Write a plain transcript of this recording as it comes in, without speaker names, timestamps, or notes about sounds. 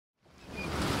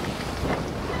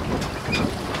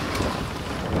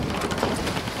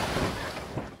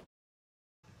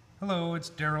Hello, it's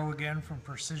Daryl again from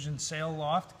Precision Sail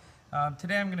Loft.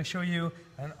 Today I'm going to show you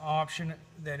an option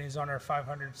that is on our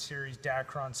 500 series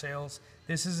Dacron Sails.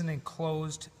 This is an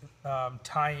enclosed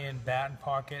tie-in batten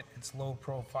pocket. It's low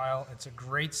profile. It's a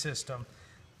great system.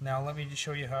 Now let me just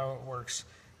show you how it works.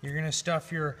 You're going to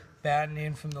stuff your batten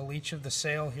in from the leech of the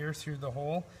sail here through the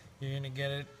hole. You're going to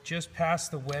get it just past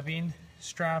the webbing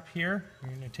strap here.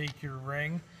 You're going to take your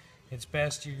ring. It's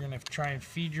best you're going to try and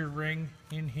feed your ring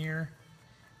in here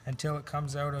until it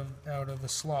comes out of the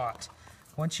slot.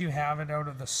 Once you have it out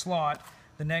of the slot,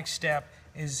 the next step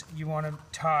is you want to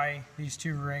tie these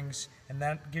two rings, and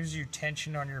that gives you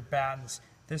tension on your battens.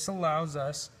 This allows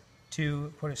us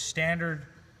to put a standard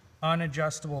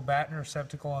unadjustable batten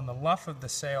receptacle on the luff of the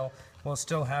sail while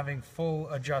still having full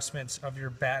adjustments of your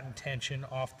batten tension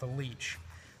off the leech.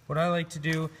 What I like to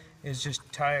do is just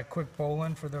tie a quick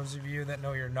bowline, for those of you that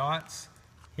know your knots,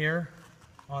 here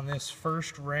on this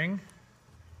first ring.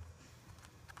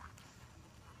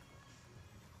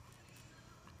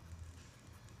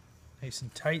 Nice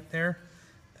and tight there.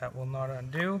 That will not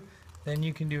undo. Then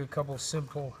you can do a couple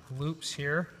simple loops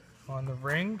here on the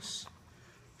rings,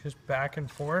 just back and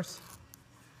forth.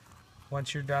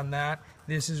 Once you're done that,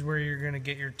 this is where you're going to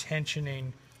get your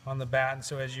tensioning on the batten.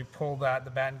 So as you pull that, the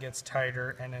batten gets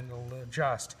tighter and it'll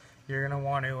adjust. You're going to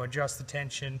want to adjust the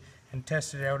tension and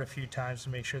test it out a few times to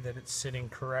make sure that it's sitting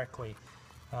correctly.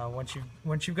 Once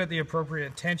you've got the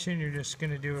appropriate tension, you're just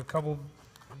going to do a couple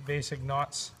basic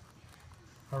knots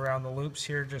around the loops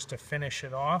here just to finish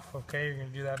it off. Okay, you're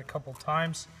going to do that a couple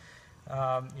times.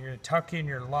 You're going to tuck in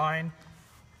your line.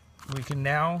 We can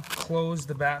now close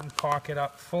the batten pocket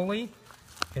up fully.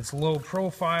 It's low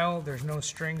profile. There's no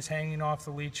strings hanging off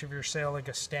the leech of your sail like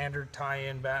a standard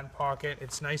tie-in batten pocket.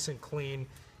 It's nice and clean.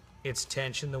 It's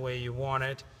tensioned the way you want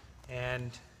it,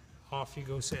 and off you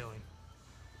go sailing.